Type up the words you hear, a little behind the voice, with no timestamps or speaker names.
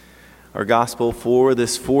Our gospel for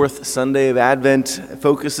this fourth Sunday of Advent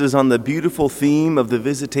focuses on the beautiful theme of the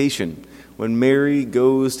visitation when Mary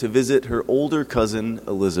goes to visit her older cousin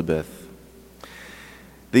Elizabeth.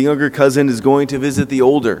 The younger cousin is going to visit the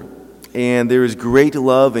older, and there is great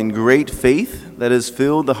love and great faith that has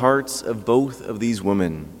filled the hearts of both of these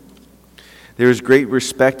women. There is great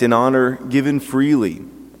respect and honor given freely,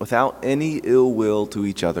 without any ill will to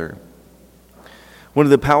each other. One of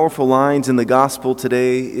the powerful lines in the gospel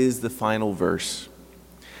today is the final verse.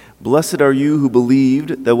 Blessed are you who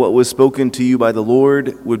believed that what was spoken to you by the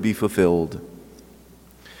Lord would be fulfilled.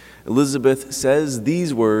 Elizabeth says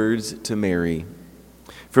these words to Mary.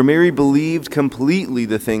 For Mary believed completely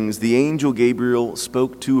the things the angel Gabriel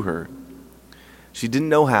spoke to her. She didn't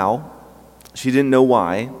know how, she didn't know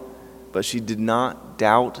why, but she did not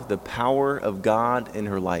doubt the power of God in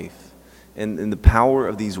her life. And the power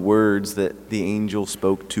of these words that the angel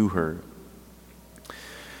spoke to her.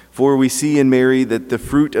 For we see in Mary that the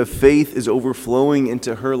fruit of faith is overflowing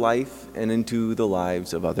into her life and into the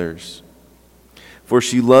lives of others. For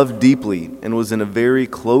she loved deeply and was in a very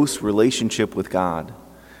close relationship with God.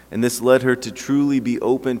 And this led her to truly be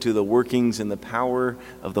open to the workings and the power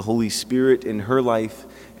of the Holy Spirit in her life,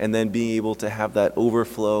 and then being able to have that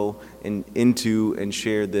overflow into and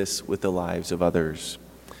share this with the lives of others.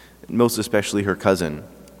 Most especially her cousin.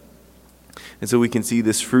 And so we can see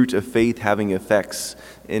this fruit of faith having effects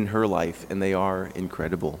in her life, and they are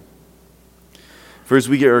incredible. First,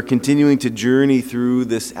 we are continuing to journey through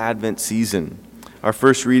this Advent season. Our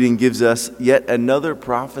first reading gives us yet another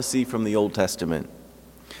prophecy from the Old Testament.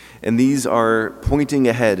 And these are pointing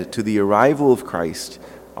ahead to the arrival of Christ,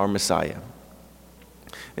 our Messiah.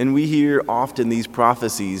 And we hear often these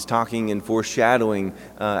prophecies talking and foreshadowing,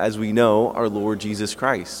 as we know, our Lord Jesus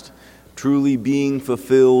Christ, truly being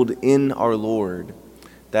fulfilled in our Lord,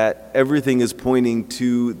 that everything is pointing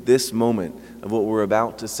to this moment of what we're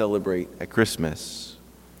about to celebrate at Christmas.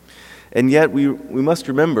 And yet we must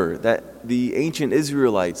remember that the ancient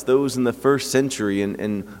Israelites, those in the first century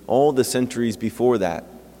and all the centuries before that,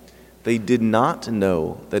 they did not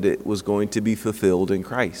know that it was going to be fulfilled in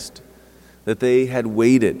Christ. That they had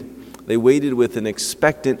waited. They waited with an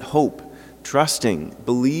expectant hope, trusting,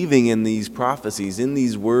 believing in these prophecies, in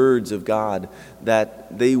these words of God,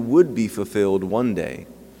 that they would be fulfilled one day.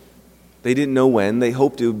 They didn't know when. They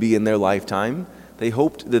hoped it would be in their lifetime. They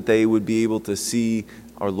hoped that they would be able to see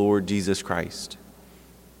our Lord Jesus Christ.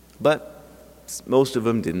 But most of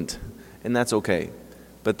them didn't, and that's okay.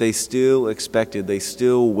 But they still expected, they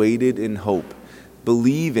still waited in hope,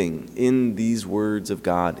 believing in these words of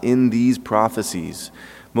God, in these prophecies,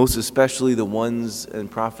 most especially the ones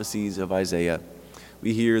and prophecies of Isaiah.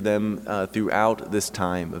 We hear them throughout this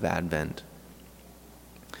time of Advent.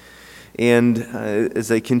 And as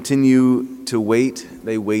they continue to wait,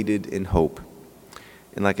 they waited in hope.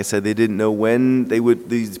 And like I said, they didn't know when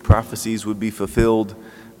these prophecies would be fulfilled,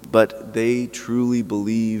 but they truly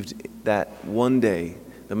believed that one day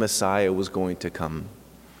the Messiah was going to come.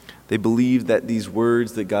 They believed that these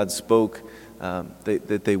words that God spoke,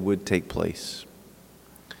 that they would take place.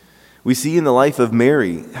 We see in the life of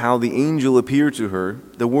Mary how the angel appeared to her.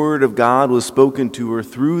 The word of God was spoken to her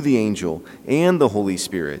through the angel and the Holy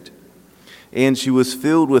Spirit. And she was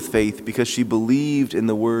filled with faith because she believed in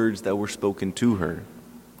the words that were spoken to her.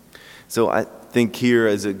 So I think here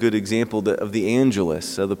as a good example of the Angelus,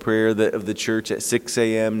 so the prayer of the church at 6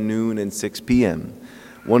 a.m., noon, and 6 p.m.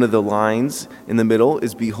 One of the lines in the middle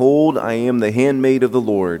is, Behold, I am the handmaid of the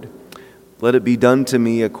Lord. Let it be done to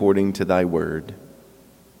me according to thy word.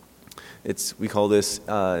 We call this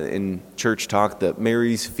in church talk the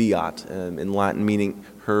Mary's Fiat, in Latin meaning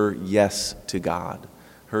her yes to God.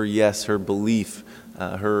 Her yes, her belief,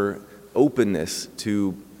 her openness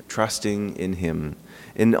to trusting in him,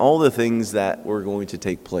 in all the things that were going to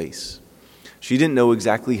take place. She didn't know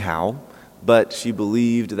exactly how, but she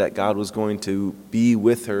believed that God was going to be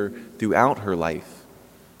with her throughout her life,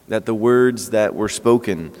 that the words that were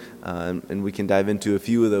spoken, and we can dive into a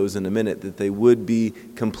few of those in a minute, that they would be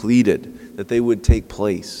completed, that they would take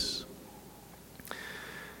place.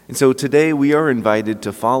 And so today we are invited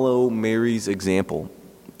to follow Mary's example,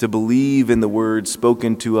 to believe in the words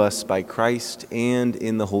spoken to us by Christ and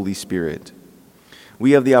in the Holy Spirit.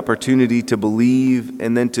 We have the opportunity to believe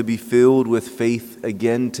and then to be filled with faith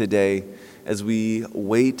again today as we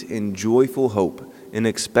wait in joyful hope and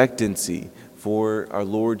expectancy for our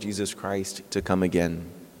Lord Jesus Christ to come again.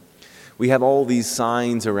 We have all these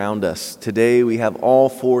signs around us. Today we have all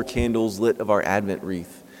 4 candles lit of our Advent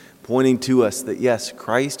wreath, pointing to us that yes,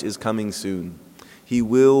 Christ is coming soon. He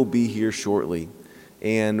will be here shortly.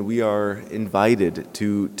 and we are invited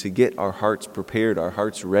to get our hearts prepared, our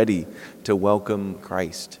hearts ready to welcome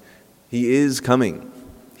Christ. He is coming.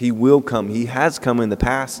 He will come. He has come in the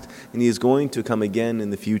past, and he is going to come again in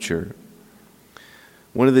the future.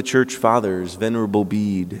 One of the church fathers, Venerable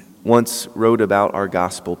Bede, once wrote about our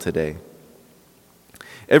gospel today.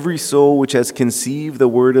 Every soul which has conceived the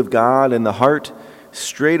word of God in the heart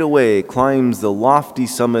straightway climbs the lofty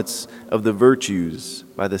summits of the virtues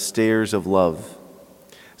by the stairs of love,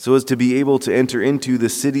 so as to be able to enter into the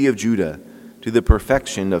city of Judah, to the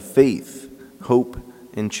perfection of faith, hope,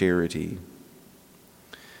 and charity.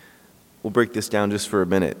 We'll break this down just for a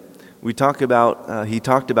minute. He talked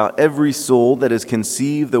about every soul that has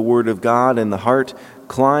conceived the word of God in the heart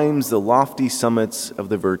climbs the lofty summits of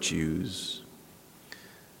the virtues.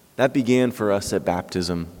 That began for us at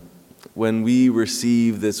baptism, when we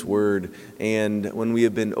receive this word and when we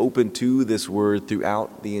have been open to this word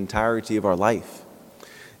throughout the entirety of our life.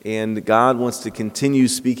 And God wants to continue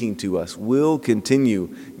speaking to us, will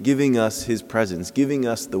continue giving us his presence, giving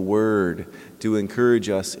us the word to encourage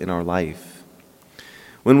us in our life.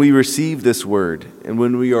 When we receive this word and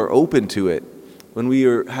when we are open to it, when we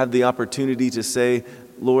have the opportunity to say,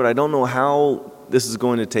 Lord, I don't know how this is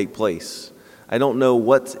going to take place. I don't know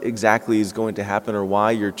what exactly is going to happen or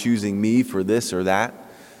why you're choosing me for this or that.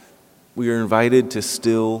 We are invited to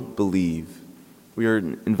still believe. We are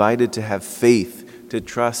invited to have faith, to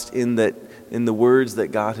trust in the words that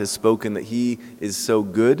God has spoken, that he is so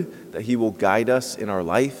good, that he will guide us in our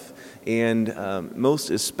life, and most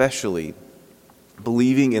especially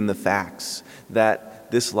believing in the facts that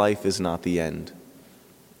this life is not the end.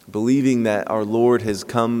 Believing that our Lord has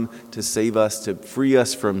come to save us, to free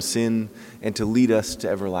us from sin, and to lead us to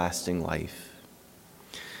everlasting life.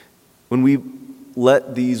 When we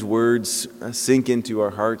let these words sink into our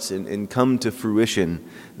hearts and come to fruition,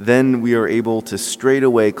 then we are able to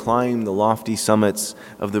straightaway climb the lofty summits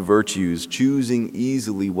of the virtues, choosing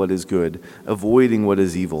easily what is good, avoiding what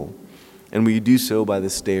is evil. And we do so by the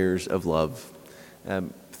stairs of love.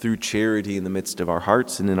 Through charity in the midst of our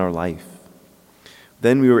hearts and in our life.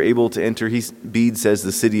 Then we were able to enter, Bede says,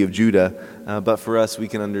 the city of Judah, but for us we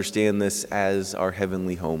can understand this as our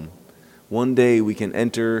heavenly home. One day we can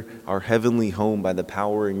enter our heavenly home by the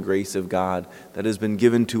power and grace of God that has been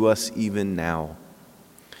given to us even now.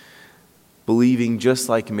 Believing just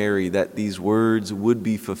like Mary that these words would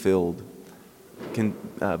be fulfilled,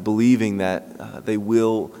 believing that they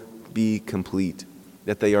will be complete,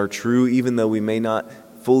 that they are true even though we may not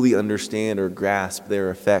fully understand or grasp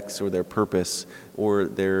their effects or their purpose or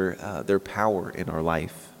their power in our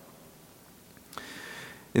life.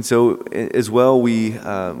 And so as well, we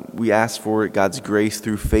ask for God's grace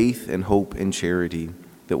through faith and hope and charity,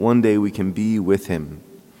 that one day we can be with him.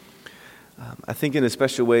 I think in a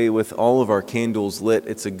special way with all of our candles lit,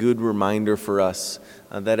 it's a good reminder for us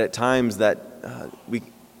that at times that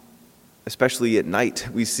especially at night,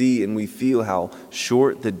 we see and we feel how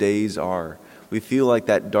short the days are. We feel like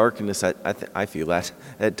that darkness, I feel that,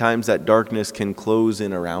 at times that darkness can close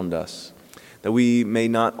in around us. That we may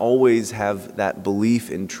not always have that belief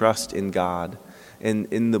and trust in God and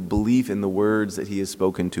in the belief in the words that he has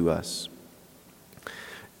spoken to us.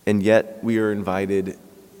 And yet we are invited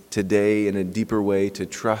today in a deeper way to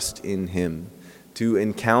trust in him, to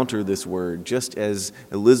encounter this word, just as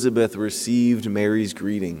Elizabeth received Mary's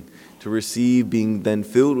greeting, to receive being then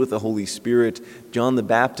filled with the Holy Spirit, John the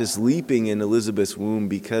Baptist leaping in Elizabeth's womb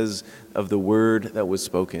because of the word that was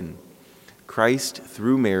spoken. Christ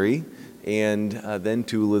through Mary, and then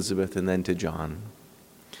to Elizabeth, and then to John.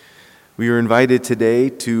 We are invited today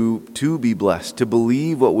to be blessed, to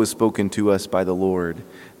believe what was spoken to us by the Lord,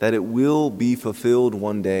 that it will be fulfilled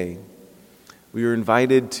one day. We are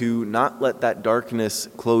invited to not let that darkness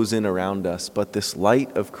close in around us, but this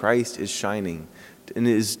light of Christ is shining, and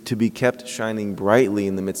is to be kept shining brightly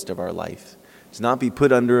in the midst of our life. To not be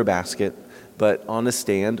put under a basket, but on a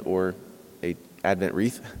stand or a Advent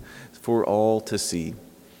wreath for all to see.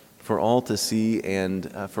 For all to see and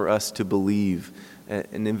for us to believe.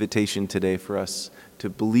 An invitation today for us to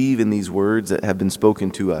believe in these words that have been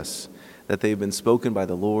spoken to us, that they have been spoken by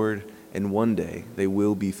the Lord, and one day they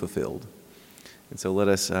will be fulfilled. And so let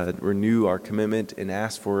us renew our commitment and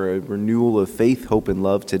ask for a renewal of faith, hope, and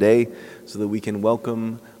love today so that we can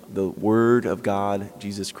welcome the Word of God,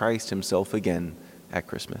 Jesus Christ himself, again at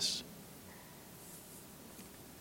Christmas.